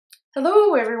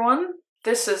Hello everyone,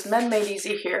 this is Men Made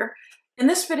Easy here. In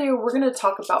this video we're going to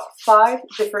talk about 5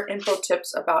 different info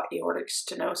tips about aortic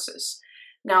stenosis.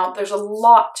 Now there's a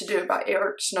lot to do about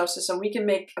aortic stenosis and we can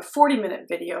make a 40-minute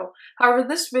video. However,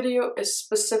 this video is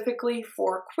specifically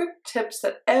for quick tips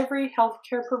that every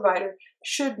healthcare provider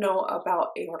should know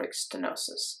about aortic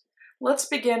stenosis. Let's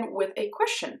begin with a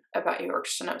question about aortic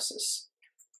stenosis.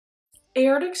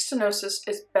 Aortic stenosis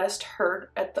is best heard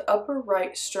at the upper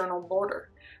right sternal border.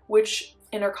 Which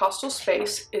intercostal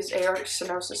space is aortic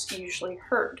stenosis usually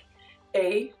heard?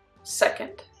 A,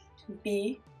 second,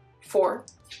 B,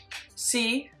 fourth,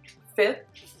 C, fifth,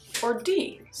 or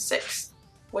D, sixth?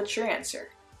 What's your answer?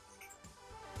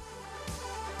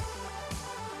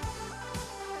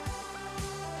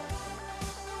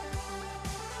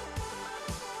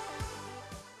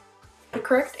 The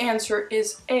correct answer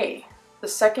is A, the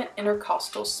second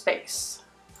intercostal space.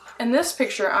 In this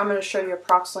picture, I'm going to show you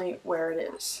approximately where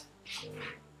it is.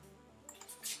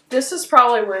 This is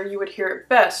probably where you would hear it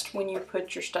best when you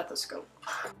put your stethoscope.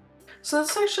 So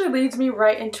this actually leads me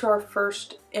right into our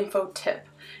first info tip.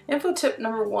 Info tip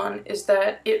number 1 is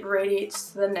that it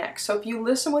radiates to the neck. So if you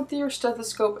listen with your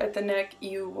stethoscope at the neck,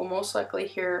 you will most likely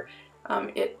hear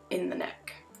it in the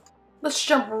neck. Let's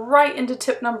jump right into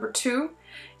tip number 2.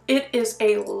 It is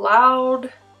a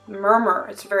loud murmur.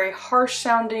 It's very harsh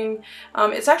sounding.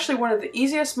 It's actually one of the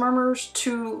easiest murmurs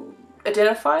to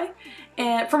identify,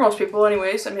 and for most people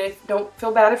anyways. I mean, don't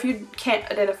feel bad if you can't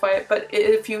identify it, but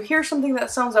if you hear something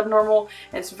that sounds abnormal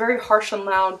and it's very harsh and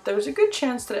loud, there's a good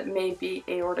chance that it may be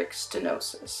aortic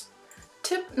stenosis.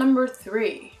 Tip number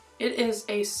 3, it is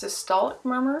a systolic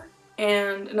murmur,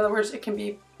 and in other words, it can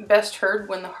be best heard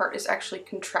when the heart is actually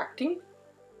contracting.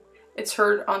 It's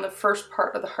heard on the first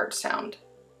part of the heart sound.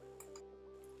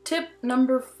 Tip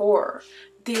number 4,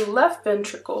 the left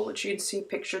ventricle, which you can see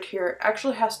pictured here,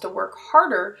 actually has to work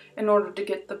harder in order to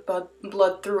get the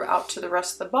blood through out to the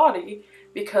rest of the body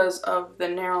because of the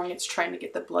narrowing it's trying to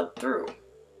get the blood through.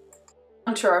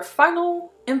 On to our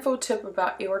final info tip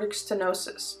about aortic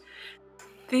stenosis.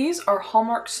 These are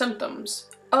hallmark symptoms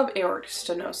of aortic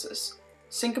stenosis: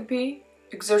 syncope,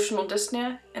 exertional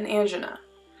dyspnea, and angina.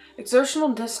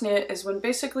 Exertional dyspnea is when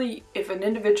basically if an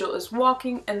individual is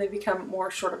walking and they become more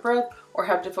short of breath or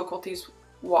have difficulties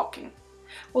walking.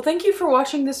 Well, thank you for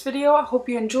watching this video. I hope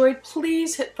you enjoyed.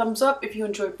 Please hit thumbs up if you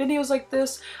enjoy videos like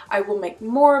this. I will make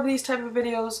more of these type of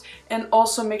videos, and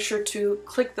also make sure to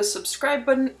click the subscribe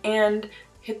button and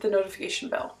hit the notification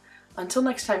bell. Until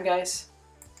next time, guys.